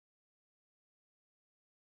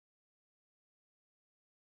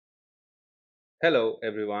Hello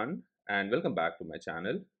everyone and welcome back to my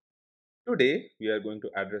channel. Today we are going to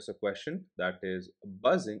address a question that is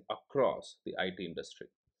buzzing across the IT industry.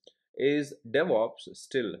 Is DevOps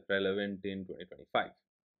still relevant in 2025?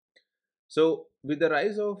 So with the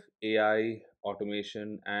rise of AI,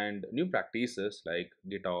 automation and new practices like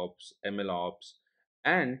GitOps, MLOps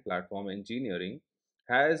and platform engineering,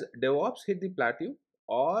 has DevOps hit the plateau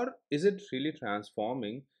or is it really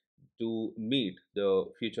transforming to meet the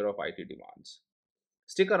future of IT demands?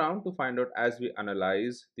 Stick around to find out as we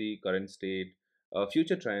analyze the current state,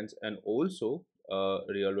 future trends, and also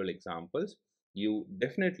real world examples. You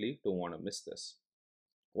definitely don't want to miss this.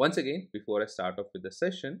 Once again, before I start off with the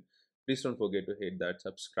session, please don't forget to hit that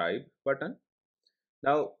subscribe button.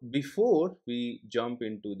 Now, before we jump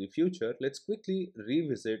into the future, let's quickly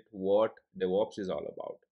revisit what DevOps is all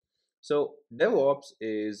about. So DevOps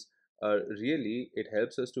is really it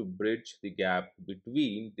helps us to bridge the gap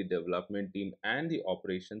between the development team and the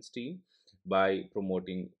operations team by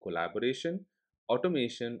promoting collaboration,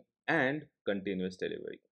 automation, and continuous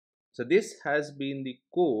delivery. So this has been the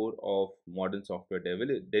core of modern software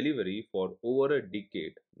delivery for over a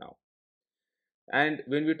decade now. And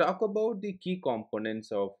when we talk about the key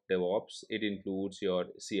components of DevOps, it includes your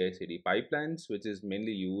CI/CD pipelines, which is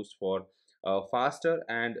mainly used for faster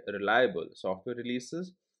and reliable software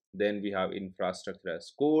releases. Then we have infrastructure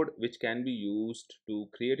as code, which can be used to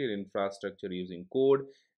create your infrastructure using code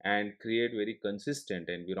and create very consistent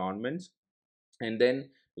environments. And then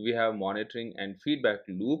we have monitoring and feedback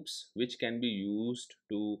loops, which can be used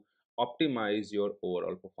to optimize your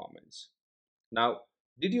overall performance. Now,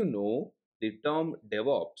 did you know the term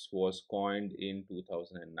DevOps was coined in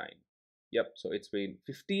 2009? Yep, so it's been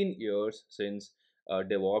 15 years since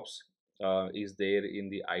DevOps is there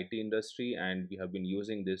in the IT industry, and we have been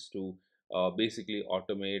using this to basically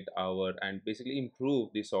automate our and basically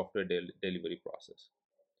improve the software delivery process.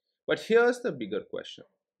 But here's the bigger question: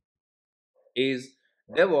 is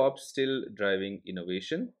DevOps still driving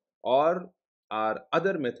innovation, or are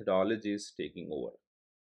other methodologies taking over?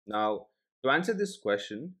 Now, to answer this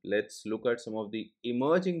question, let's look at some of the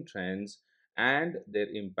emerging trends and their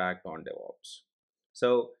impact on DevOps.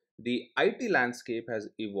 So, the IT landscape has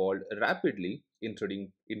evolved rapidly,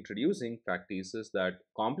 introducing practices that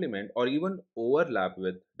complement or even overlap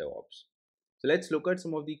with DevOps. So, let's look at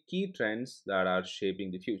some of the key trends that are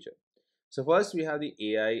shaping the future. So, first, we have the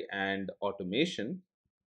AI and automation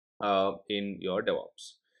in your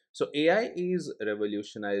DevOps. So AI is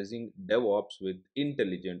revolutionizing DevOps with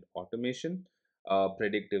intelligent automation,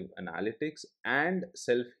 predictive analytics, and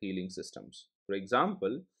self-healing systems. For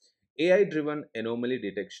example, AI-driven anomaly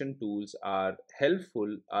detection tools are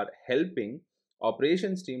helping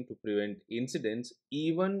operations team to prevent incidents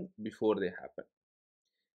even before they happen.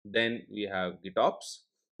 Then we have GitOps.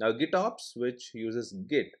 Now, GitOps, which uses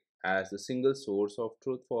Git as the single source of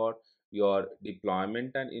truth for your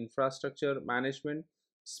deployment and infrastructure management,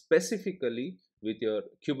 specifically with your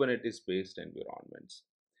Kubernetes based environments.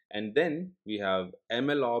 And then we have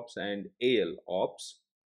MLOps and ALOps.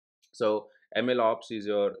 So, MLOps is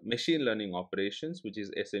your machine learning operations, which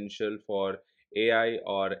is essential for AI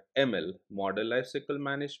or ML model lifecycle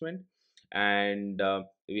management. And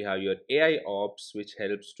we have your AI ops, which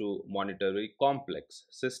helps to monitor very complex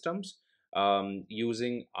systems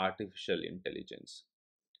using artificial intelligence.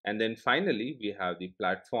 And then finally, we have the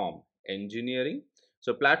platform engineering.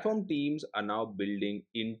 So, platform teams are now building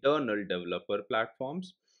internal developer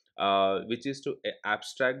platforms, which is to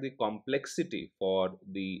abstract the complexity for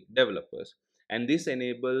the developers. And this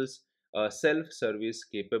enables self service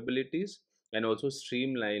capabilities and also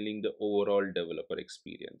streamlining the overall developer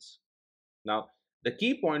experience. Now, the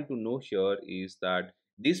key point to know here is that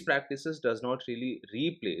these practices does not really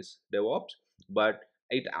replace DevOps, but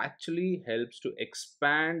it actually helps to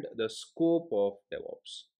expand the scope of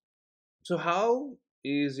DevOps. So, how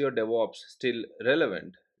is your DevOps still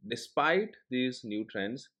relevant despite these new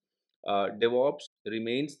trends? DevOps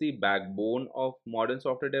remains the backbone of modern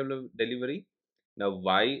software delivery. Now,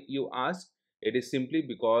 why you ask? It is simply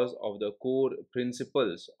because of the core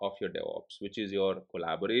principles of your DevOps, which is your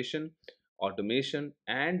collaboration, automation,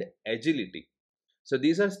 and agility. So,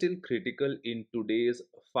 these are still critical in today's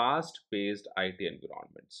fast paced IT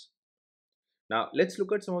environments. Now, let's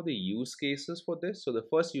look at some of the use cases for this. So, the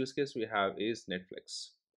first use case we have is Netflix.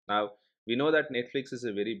 Now, we know that Netflix is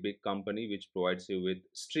a very big company which provides you with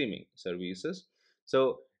streaming services.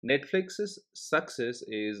 So, Netflix's success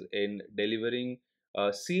is in delivering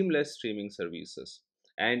seamless streaming services.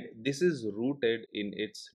 And this is rooted in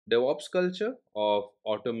its DevOps culture of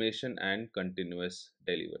automation and continuous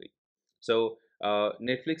delivery. So,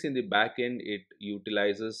 Netflix in the back end, it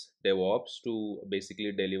utilizes DevOps to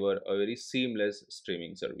basically deliver a very seamless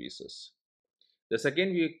streaming services. The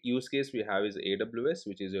second use case we have is AWS,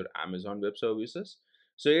 which is your Amazon Web Services.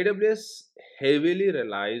 So AWS heavily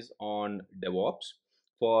relies on DevOps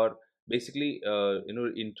for basically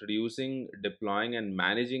introducing, deploying, and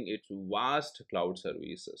managing its vast cloud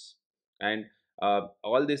services. And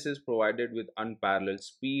all this is provided with unparalleled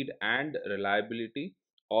speed and reliability,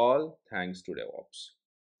 all thanks to DevOps.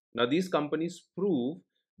 Now, these companies prove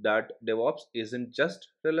that DevOps isn't just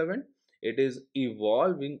relevant, it is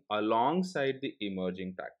evolving alongside the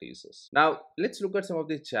emerging practices. Now, let's look at some of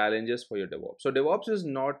the challenges for your DevOps. So, DevOps is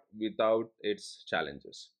not without its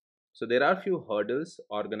challenges. So, there are few hurdles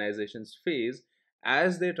organizations face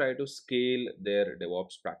as they try to scale their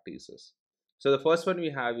DevOps practices. So, the first one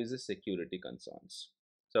we have is the security concerns.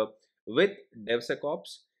 So, with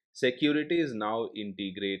DevSecOps, security is now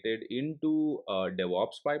integrated into a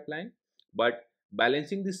DevOps pipeline, but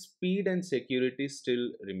balancing the speed and security still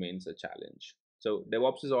remains a challenge. So,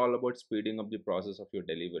 DevOps is all about speeding up the process of your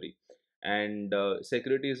delivery, and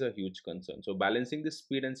security is a huge concern. So, balancing the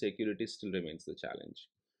speed and security still remains the challenge.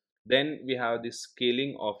 Then we have the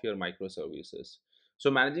scaling of your microservices.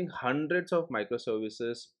 So, managing hundreds of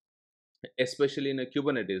microservices, especially in a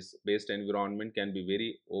Kubernetes based environment, can be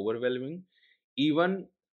very overwhelming, even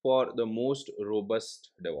for the most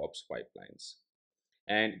robust DevOps pipelines.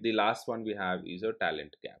 And the last one we have is a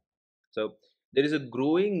talent gap. So there is a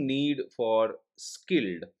growing need for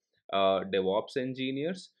skilled DevOps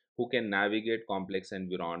engineers who can navigate complex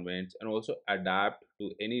environments and also adapt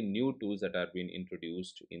to any new tools that are being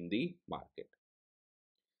introduced in the market.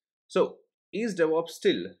 So, is DevOps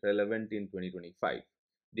still relevant in 2025?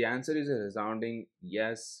 The answer is a resounding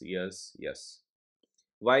yes, yes, yes.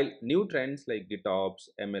 While new trends like GitOps,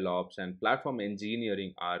 MLOps, and platform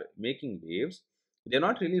engineering are making waves, they're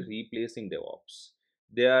not really replacing DevOps.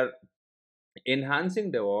 They are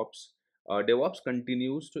enhancing DevOps. DevOps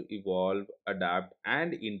continues to evolve, adapt,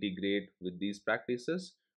 and integrate with these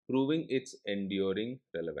practices, proving its enduring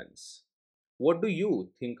relevance. What do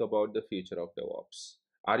you think about the future of DevOps?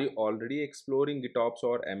 Are you already exploring GitOps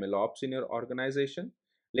or MLOps in your organization?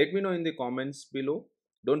 Let me know in the comments below.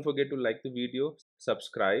 Don't forget to like the video,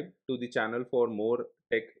 subscribe to the channel for more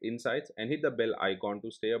tech insights, and hit the bell icon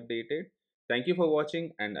to stay updated. Thank you for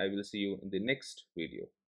watching, and I will see you in the next video.